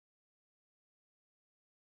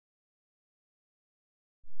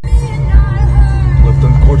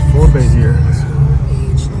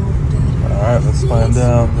Find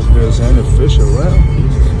out if there's any fish around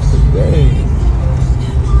today.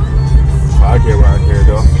 I get around here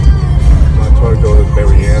though. I'm gonna try to go to the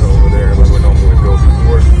very end over there where we normally go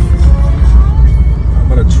before. I'm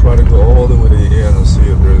gonna try to go all the way to the end and see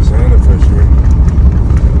if there's any fish here.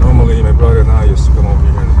 Normally my brother and I used to come over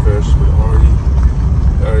here and fish, but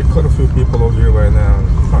there are quite a few people over here right now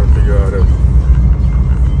trying to figure out if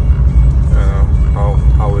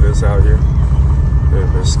how it is out here.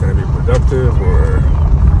 If it's gonna be productive or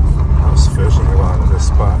how's fishing around in this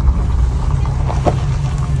spot.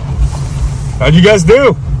 How'd you guys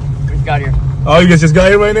do? We got here. Oh, you guys just got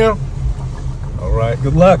here right now? All right,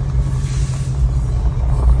 good luck.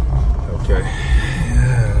 Okay,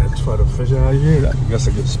 yeah, let's try to fish out here. I guess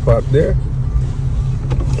a good spot there.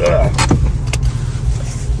 Yeah,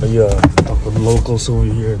 talk with the locals over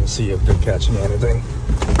here and see if they're catching anything.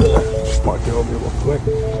 Just park it over here real quick.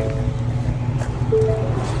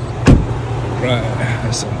 Right,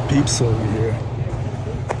 there's some peeps over here.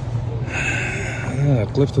 Yeah,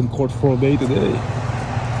 Clifton caught Forebay today.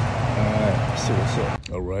 Alright, see what's up.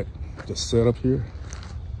 Alright, just set up here.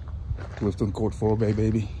 Clifton caught Forebay,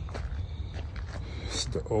 baby. It's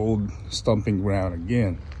the old stomping ground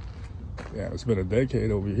again. Yeah, it's been a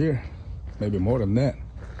decade over here. Maybe more than that.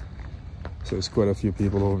 So there's quite a few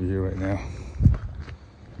people over here right now.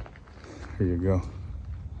 Here you go.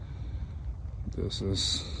 This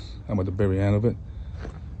is, I'm at the very end of it.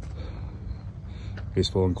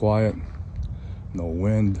 Peaceful and quiet. No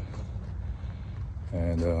wind.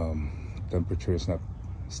 And temperature is not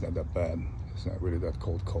that bad. It's not really that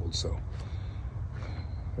cold, so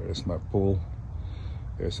there's my pool.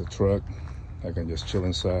 There's a truck. I can just chill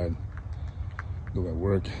inside, doing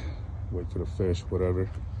work, wait for the fish, whatever,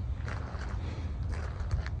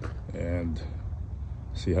 and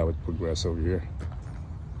see how it progresses over here.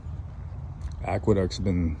 Aqueduct's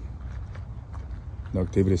been no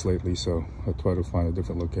activities lately, so I try to find a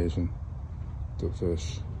different location to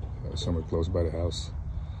fish, somewhere close by the house.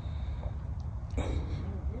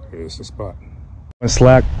 Here's the spot.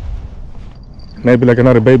 Slack, maybe like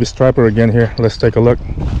another baby striper again here. Let's take a look.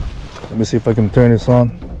 Let me see if I can turn this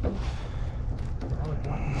on.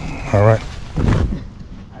 All right.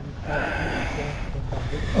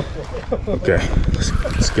 Okay,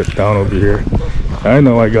 let's get down over here. I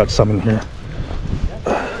know I got some in here.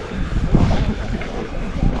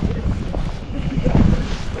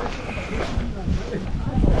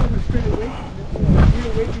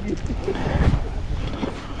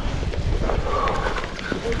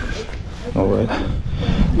 Alright,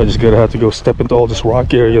 I just gotta have to go step into all these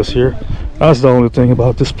rock areas here. That's the only thing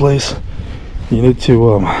about this place. You need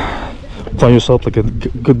to find yourself like a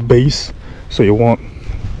good base so you won't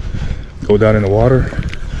go down in the water.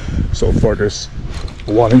 So far there's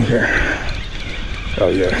one in here. Oh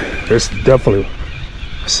yeah, there's definitely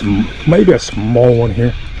maybe a small one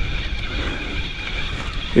here.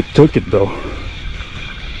 It took it though.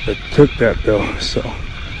 It took that though. So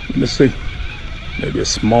let me see. Maybe a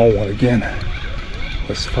small one again.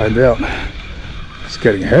 Let's find out. It's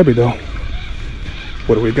getting heavy though.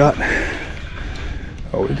 What do we got?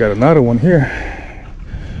 Oh, we got another one here.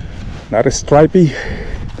 Not a stripey.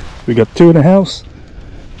 We got two in the house.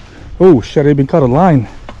 Oh, should I even cut a line?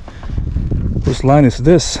 Whose line is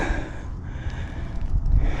this?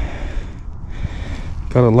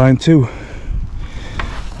 Got a line too.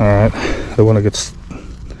 All right, I don't want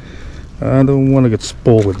to get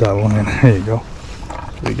spoiled with that line. There you go.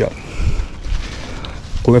 We got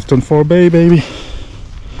Clifton Forebay, baby.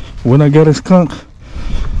 When I got his skunk,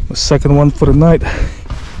 the second one for the night.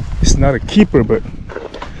 It's not a keeper, but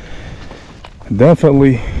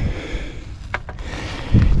definitely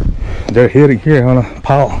they're hitting here on a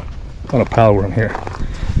pile run here.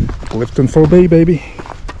 Clifton Forebay, baby.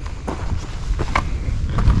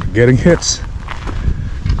 Getting hits.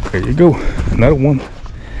 There you go. Another one.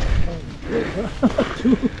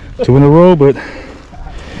 Two in a row, but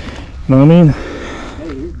you know what I mean? Hey,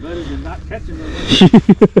 it's better than not catching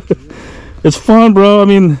them. It's fun, bro. I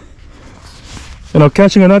mean, you know,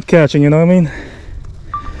 catching or not catching, you know what I mean?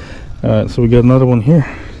 Alright, so we got another one here.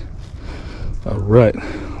 Alright,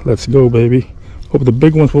 let's go, baby. Hope the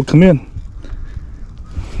big ones will come in.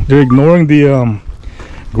 They're ignoring the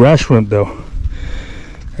grass shrimp though.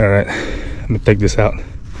 Alright, let me take this out.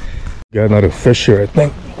 Got another fish here, I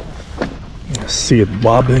think. I see it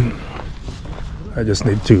bobbing. I just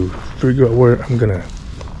need to figure out where I'm gonna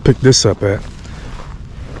pick this up at.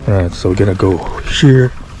 Alright, so we're gonna go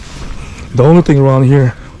here. The only thing around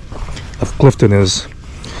here of Clifton is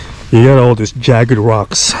you got all these jagged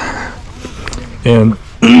rocks, and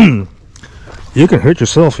you can hurt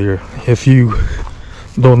yourself here if you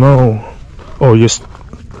don't know or you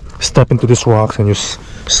step into these rocks and you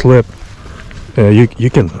slip, you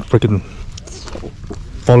can freaking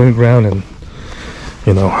fall on the ground and,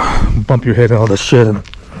 you know, bump your head and all that shit and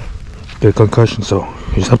get a concussion. So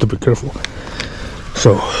you just have to be careful.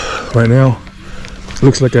 So right now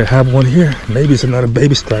looks like I have one here. Maybe it's another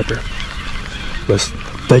baby striper. Let's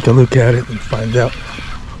take a look at it and find out.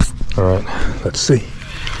 All right, let's see.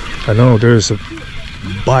 I know there's a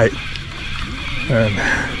bite and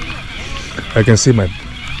I can see my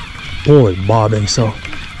pole is bobbing, so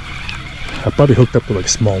I probably hooked up to like a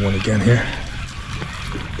small one again here.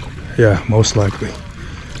 Yeah, most likely.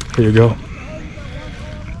 Here you go.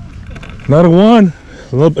 Another one,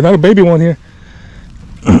 another baby one here.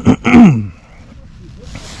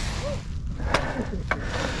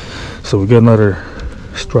 So we got another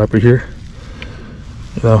striper here,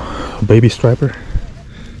 you know, baby striper.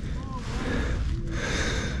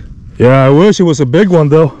 Yeah, I wish it was a big one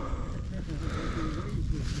though.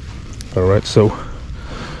 All right, so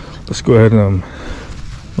let's go ahead and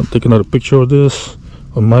I'll take another picture of this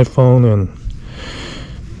on my phone. And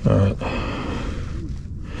all right,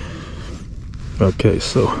 okay,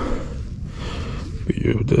 so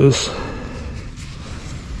view this.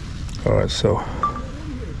 All right, so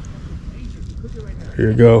here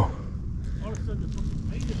you go.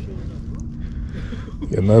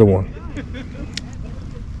 Get another one.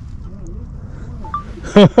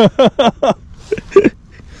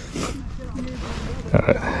 All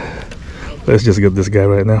right, let's just get this guy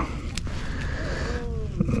right now.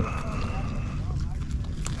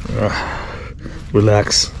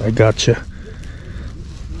 Relax, I gotcha.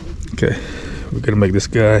 Okay, we're gonna make this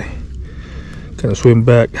guy kind of swim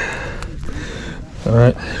back. All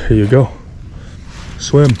right, here you go.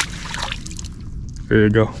 Swim. There you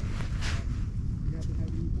go.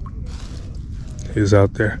 He's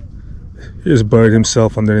out there. He's buried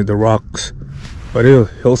himself underneath the rocks, but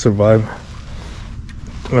he'll survive.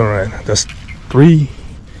 All right, that's 3.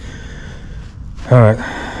 All right,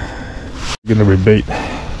 gonna rebait.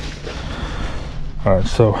 All right,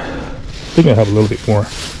 so I think I have a little bit more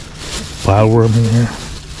pileworm in here.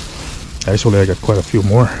 Actually, I got quite a few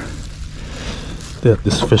more that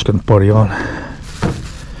this fish can party on.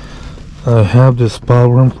 I have this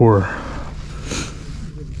pileworm for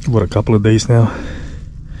what, a couple of days now,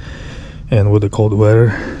 and with the cold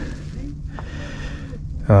weather,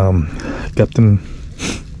 kept them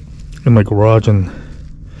in my garage and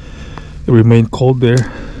it remained cold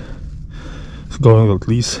there. It's going at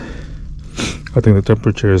least, I think the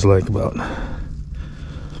temperature is like about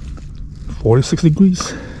 46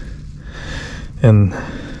 degrees and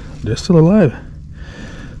they're still alive.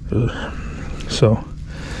 So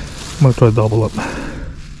I'm gonna try to double up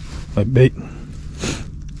my bait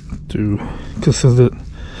to, because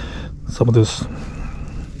some of this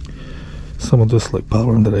like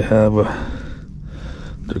pileworm that I have,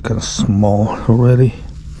 they're kind of small already.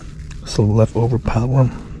 Some leftover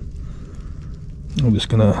pileworm. I'm just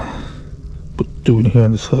gonna put 2 in here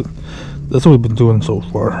on this hook. That's what we've been doing so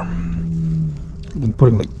far. I've been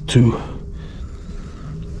putting like 2.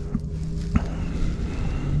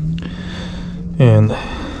 And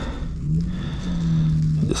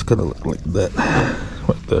just kind of look like that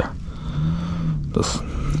right there. That's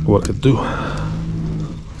what I do,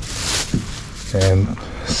 and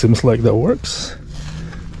seems like that works.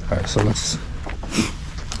 All right, so let's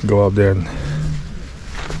go out there and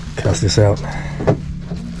cast this out,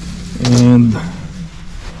 and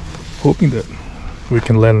hoping that we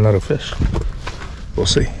can land another fish. We'll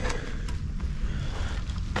see.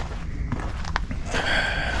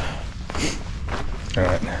 All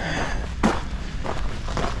right.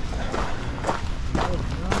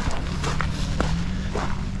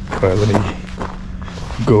 All right, let me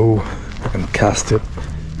go and cast it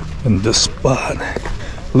in this spot.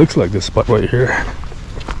 Looks like this spot right here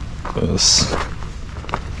is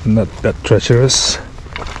not that treacherous.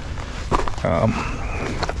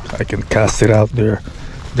 I can cast it out there.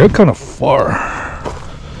 They're kind of far.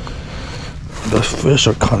 The fish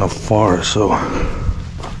are kind of far, so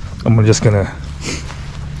I'm just gonna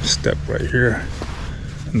step right here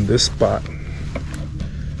in this spot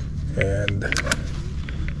and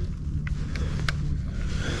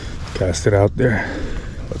cast it out there.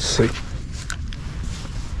 Let's see.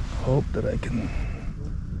 Hope that I can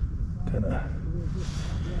kind of.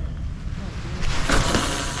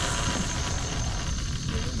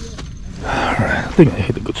 Alright, I think I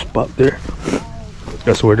hit a good spot there.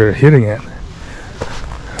 That's where they're hitting at.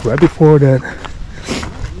 Right before that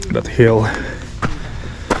hill,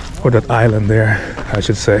 or that island there, I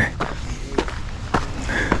should say.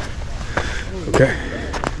 Okay.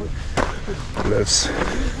 Let's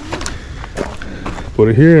put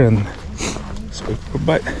it here and let's wait for a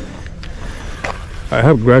bite. I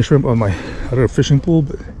have grass shrimp on my other fishing pool,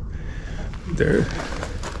 but they're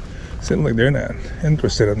seem like they're not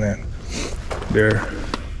interested in that. They're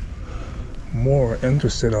more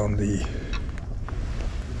interested on the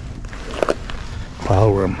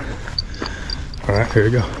pile worm. All right, here we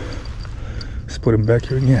go. Let's put him back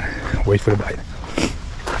here again. Wait for the bite.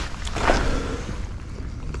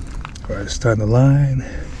 All right, it's time the line.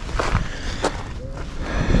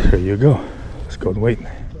 Here you go. Let's go and wait.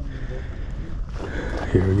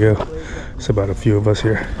 Here we go. It's about a few of us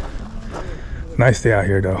here. Nice day out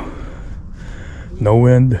here though. No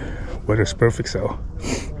wind. Weather's perfect, so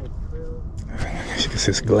as you can see,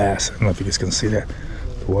 it's glass. I don't know if you guys can see that.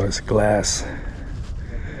 The water's glass.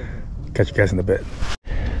 Catch you guys in a bit.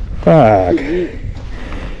 Fuck.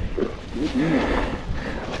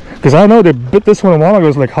 Because I know they bit this one a while ago.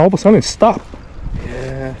 It's like all of a sudden it stopped.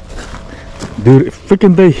 Yeah. Dude,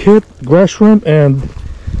 freaking they hit grass shrimp and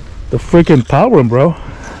the freaking pile worm, bro.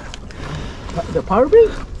 The power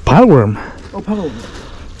bait? Pile worm. Oh, power bait.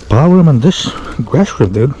 Pile worm and this grass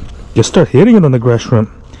shrimp, dude. You start hitting it on the grass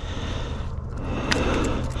shrimp.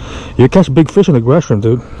 You catch big fish on the grass shrimp,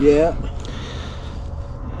 dude. Yeah.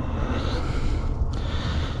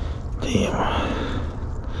 Damn.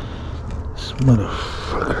 This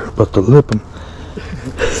motherfucker about to lip him.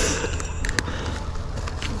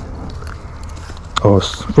 Oh,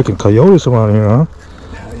 it's freaking coyotes around here, huh?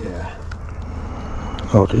 Hell yeah.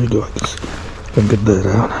 Oh, there you go. I guess can get that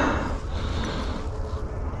out.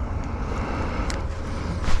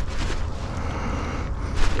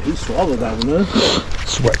 He swallowed that one, huh?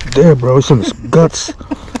 It's right there, bro. It's in his guts.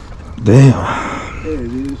 Damn. There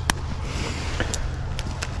it is.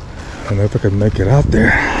 I don't know if I can make it out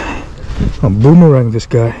there. I'm boomerang this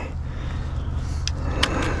guy.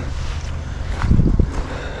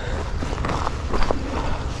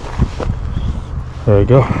 There we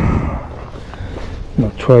go. I'm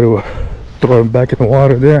gonna try to throw him back in the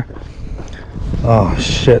water there. Oh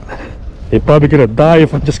shit. He's probably gonna die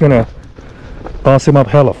if I'm just gonna toss him up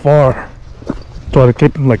hella far. Try to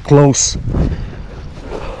keep him like close.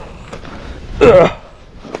 Ugh.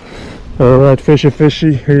 All right, fishy,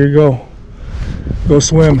 fishy. Here you go. Go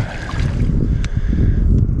swim.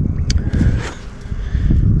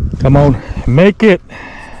 Come on, make it.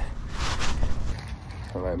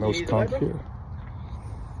 All right, no skunk here.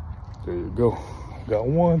 There you go. Got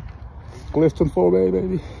one. Clifton Forebay,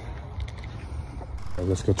 baby. Right,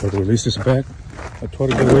 let's go try to release this back. I try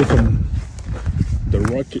to get away from the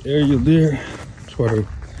rocky area there. Try to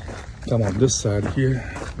come on this side here.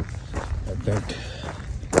 I think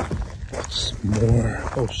it's more.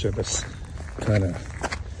 Oh shit, that's kind of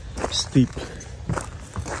steep.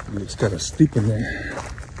 It's kind of steep in there.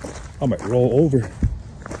 I might roll over.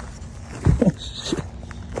 Oh shit.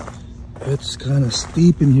 It's kind of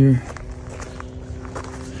steep in here.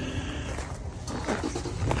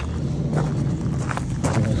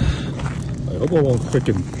 I hope I won't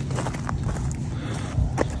freaking.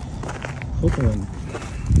 Hope I won't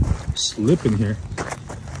slip in here.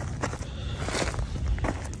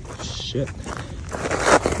 Shit.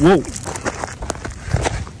 Whoa.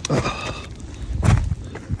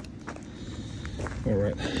 All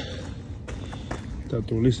right. Time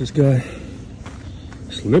to release this guy.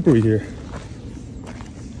 Slippery here.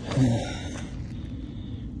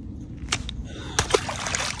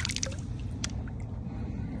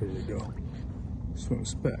 Here you go.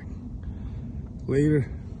 Swims back. Later.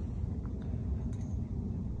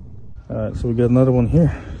 Alright, so we got another one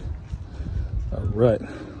here. Alright,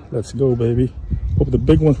 let's go, baby. Hope the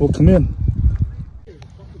big ones will come in.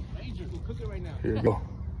 Here you go.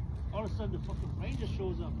 All of a sudden, the fucking ranger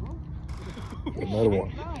shows up, bro. Another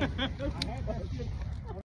one.